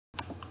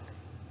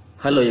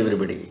Hello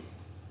everybody,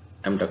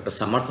 I am Dr.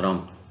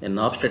 Samartharam, an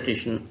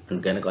obstetrician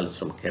and gynecologist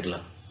from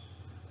Kerala.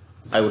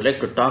 I would like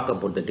to talk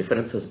about the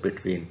differences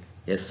between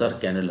SR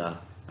Cannula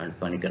and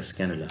Panicker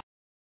Cannula.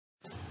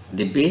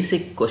 The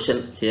basic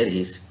question here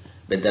is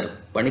whether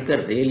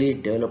Panicker really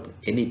developed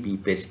any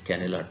PPH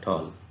cannula at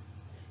all.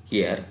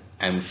 Here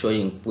I am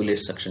showing pulley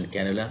suction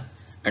cannula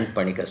and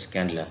Panicker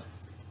cannula.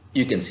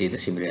 You can see the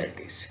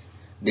similarities.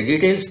 The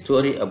detailed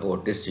story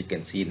about this you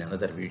can see in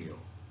another video.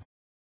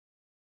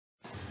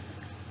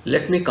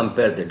 Let me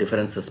compare the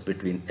differences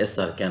between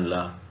SR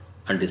cannula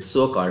and the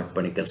so-called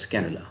Panicker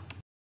cannula.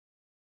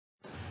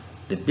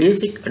 The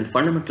basic and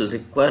fundamental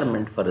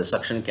requirement for the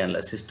suction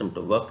cannula system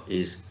to work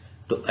is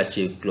to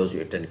achieve closed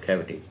uterine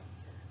cavity.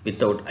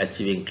 Without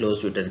achieving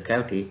closed uterine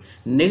cavity,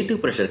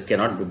 negative pressure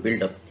cannot be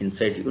built up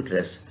inside the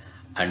uterus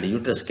and the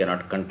uterus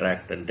cannot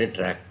contract and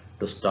retract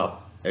to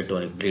stop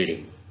atonic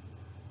bleeding.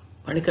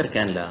 Panicker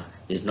cannula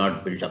is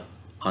not built up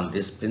on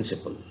this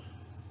principle.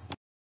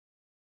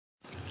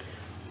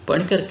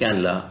 Panicker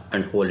cannula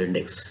and hole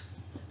index.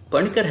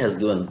 Panicker has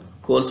given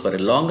holes for a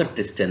longer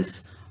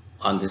distance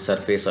on the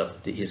surface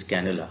of his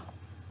cannula.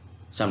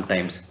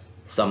 Sometimes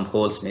some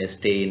holes may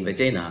stay in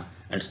vagina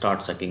and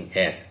start sucking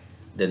air.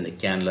 Then the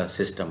cannula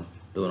system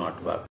do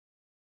not work.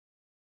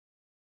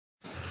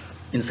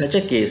 In such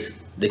a case,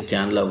 the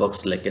cannula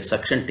works like a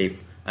suction tip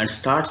and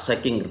starts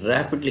sucking,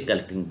 rapidly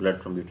collecting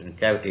blood from uterine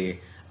cavity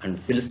and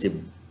fills the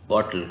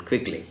bottle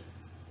quickly.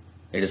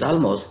 It is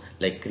almost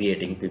like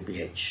creating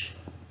PPH.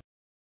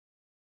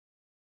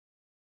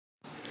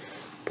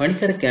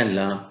 Panicker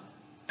cannula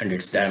and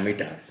its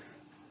diameter.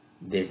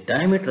 The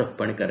diameter of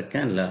Panicker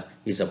cannula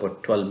is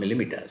about 12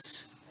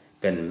 millimeters.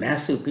 When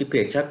massive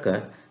PPH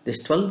occurs,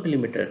 this 12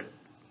 millimeter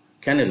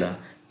cannula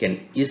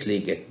can easily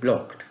get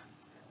blocked.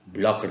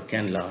 Blocked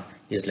cannula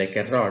is like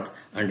a rod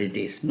and it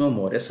is no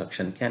more a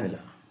suction cannula.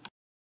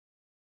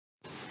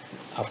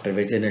 After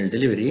vaginal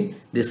delivery,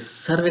 this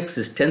cervix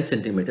is 10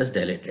 centimeters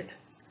dilated.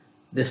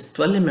 This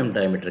 12 mm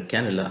diameter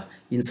cannula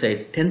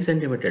inside 10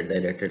 centimeter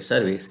dilated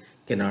cervix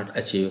cannot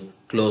achieve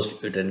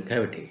closed uterine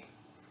cavity.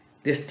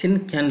 This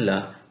thin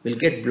cannula will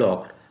get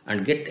blocked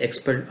and get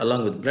expelled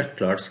along with blood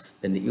clots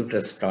when the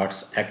uterus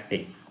starts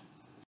acting.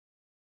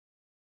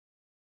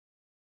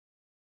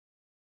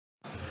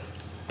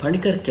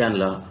 Panicker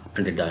cannula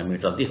and the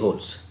diameter of the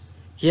holes.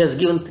 He has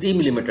given 3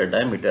 mm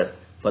diameter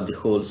for the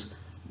holes,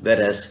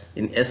 whereas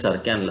in SR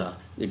cannula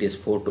it is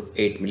 4 to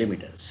 8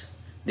 millimeters.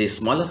 The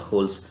smaller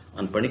holes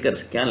on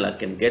Panicker's cannula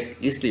can get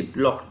easily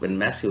blocked when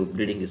massive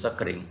bleeding is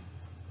occurring.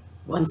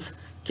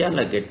 Once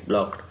cannula get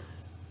blocked,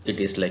 it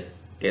is like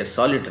a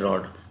solid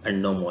rod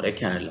and no more a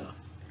cannula.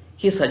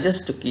 He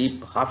suggests to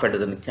keep half a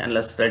dozen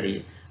cannulas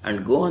ready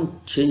and go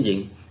on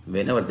changing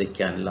whenever the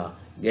cannula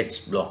gets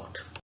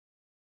blocked.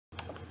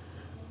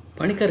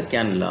 Panicker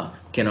cannula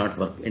cannot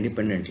work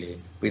independently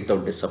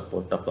without the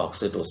support of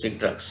oxytocin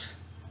drugs.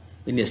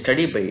 In a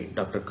study by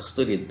Dr.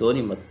 Kasturi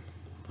Donimath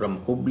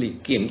from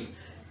Hubli KIMS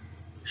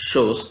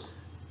shows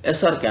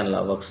SR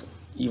cannula works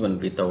even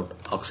without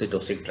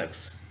oxytocin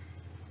drugs.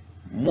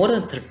 More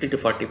than 30 to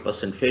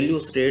 40% failure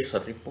rates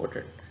are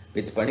reported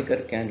with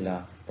Panicker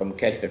cannula from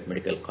Calicut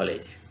Medical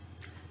College.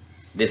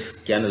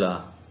 This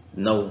cannula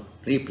now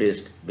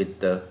replaced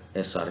with the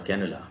SR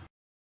cannula.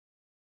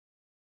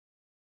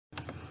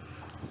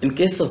 In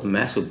case of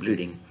massive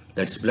bleeding,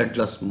 that is blood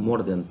loss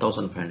more than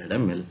 1500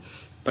 ml,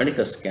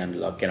 Panicker's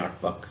cannula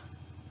cannot work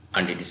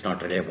and it is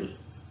not reliable.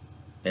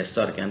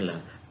 SR cannula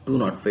do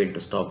not fail to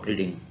stop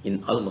bleeding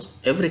in almost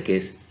every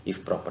case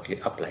if properly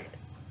applied,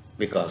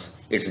 because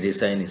its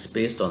design is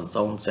based on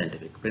sound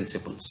scientific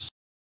principles.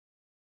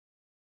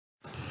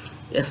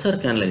 SR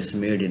cannula is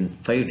made in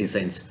 5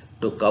 designs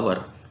to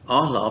cover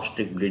all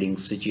obstetric bleeding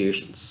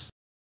situations.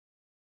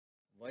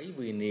 Why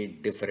we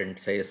need different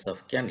sizes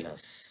of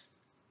cannulas?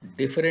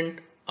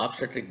 Different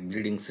obstetric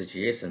bleeding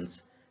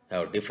situations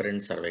have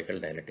different cervical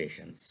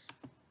dilatations.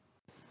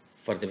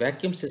 For the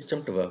vacuum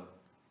system to work,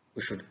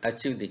 we should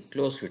achieve the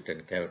closed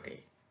uterine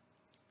cavity.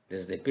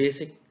 This is the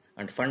basic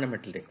and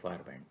fundamental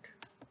requirement.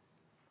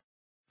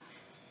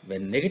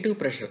 When negative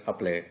pressure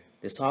applied,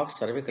 the soft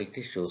cervical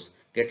tissues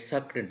get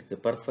sucked into the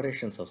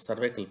perforations of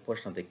cervical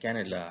portion of the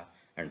cannula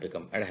and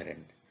become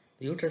adherent.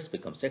 The uterus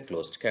becomes a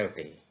closed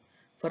cavity.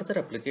 Further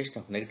application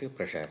of negative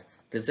pressure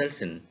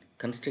results in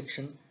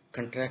constriction,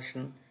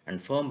 contraction, and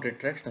firm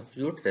retraction of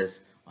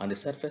uterus on the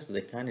surface of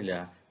the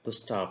cannula to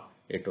stop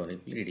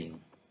atonic bleeding.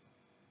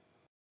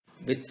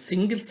 With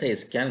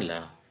single-size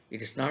cannula,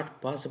 it is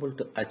not possible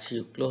to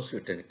achieve closed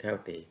uterine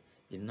cavity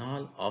in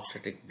all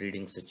obstetric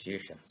bleeding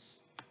situations.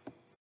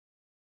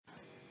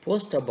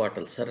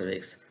 Post-abortal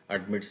cervix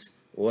admits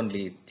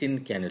only thin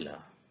cannula.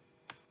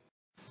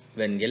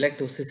 When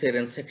elective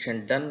cesarean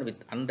section done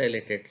with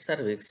undilated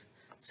cervix,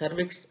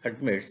 cervix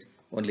admits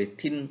only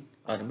thin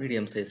or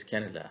medium-sized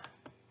cannula.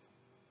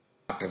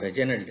 After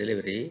vaginal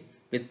delivery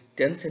with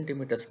 10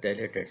 cm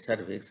dilated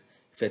cervix,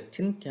 if a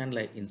thin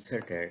cannula is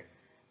inserted,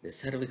 the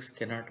cervix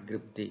cannot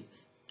grip the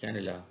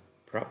cannula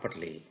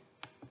properly.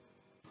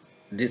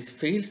 This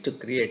fails to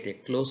create a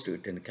closed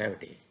uterine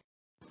cavity.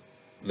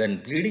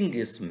 When bleeding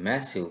is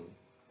massive,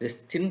 this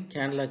thin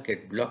cannula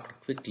gets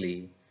blocked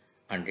quickly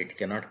and it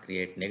cannot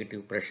create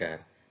negative pressure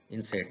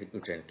inside the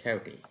uterine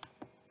cavity.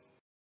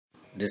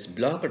 This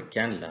blocked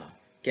cannula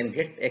can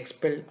get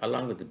expelled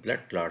along with the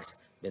blood clots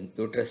when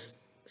uterus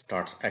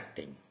starts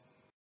acting.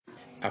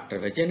 After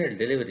vaginal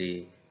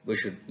delivery, we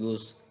should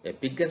use a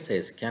bigger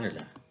size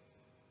cannula.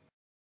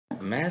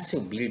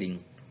 Massive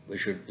bleeding, we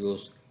should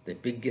use the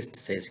biggest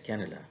size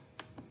cannula.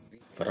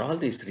 For all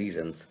these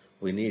reasons,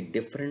 we need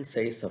different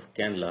size of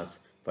cannulas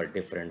for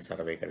different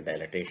cervical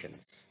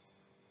dilatations.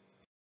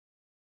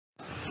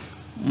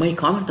 My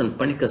comment on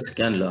Panicker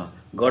Cannula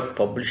got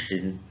published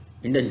in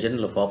Indian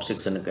Journal of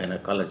Obstetrics and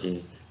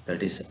Gynecology,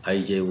 that is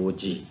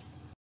IJOG.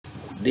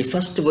 The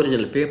first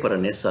original paper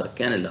on SR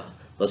Cannula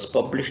was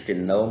published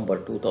in November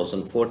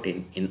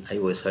 2014 in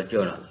SR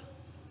Journal.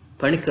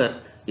 Panicker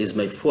is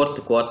my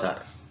fourth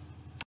co-author.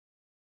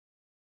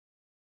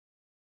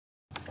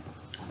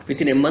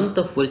 Within a month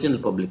of original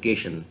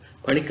publication,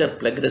 Panicker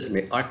plagiarized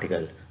my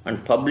article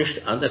and published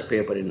another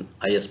paper in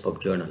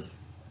ISPub Journal.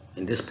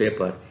 In this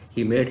paper,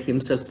 he made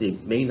himself the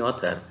main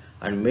author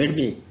and made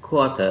me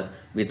co-author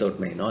without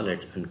my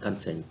knowledge and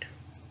consent.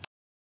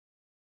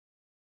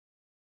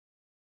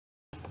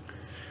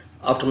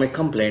 After my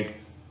complaint,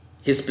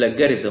 his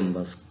plagiarism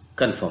was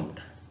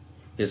confirmed.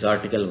 His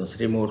article was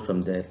removed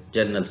from the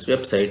journal's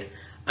website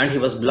and he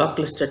was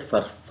blacklisted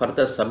for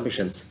further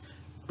submissions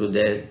to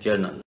their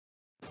journal.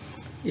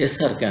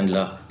 SR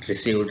Cannula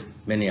received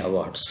many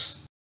awards.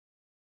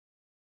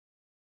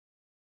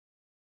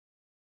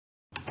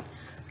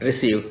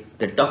 Received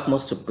the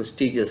topmost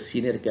prestigious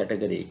senior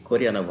category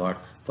Korean Award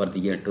for the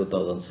year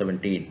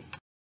 2017.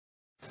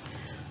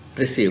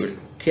 Received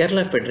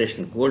Kerala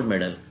Federation Gold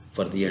Medal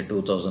for the year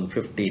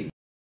 2015.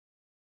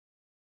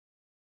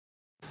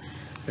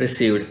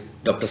 Received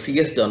Dr.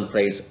 C.S. Don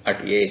Prize at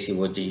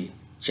AICOG,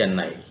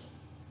 Chennai.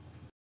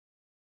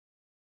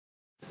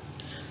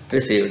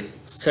 Received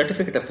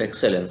Certificate of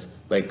Excellence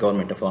by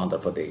Government of Andhra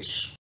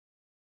Pradesh.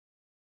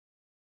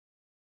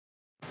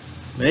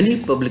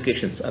 Many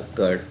publications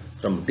occurred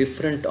from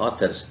different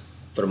authors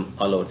from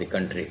all over the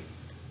country.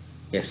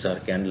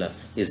 SR Cannula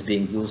is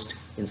being used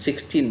in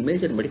 16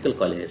 major medical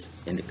colleges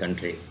in the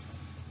country.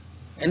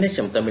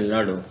 NHM Tamil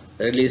Nadu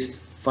released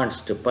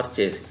funds to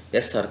purchase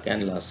SR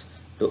Cannulas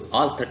to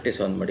all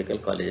 37 medical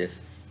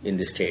colleges in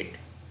the state.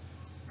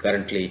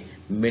 Currently,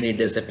 many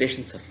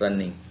dissertations are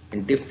running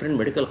in different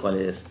medical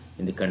colleges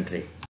in the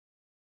country.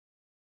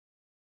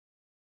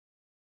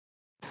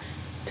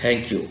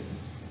 Thank you.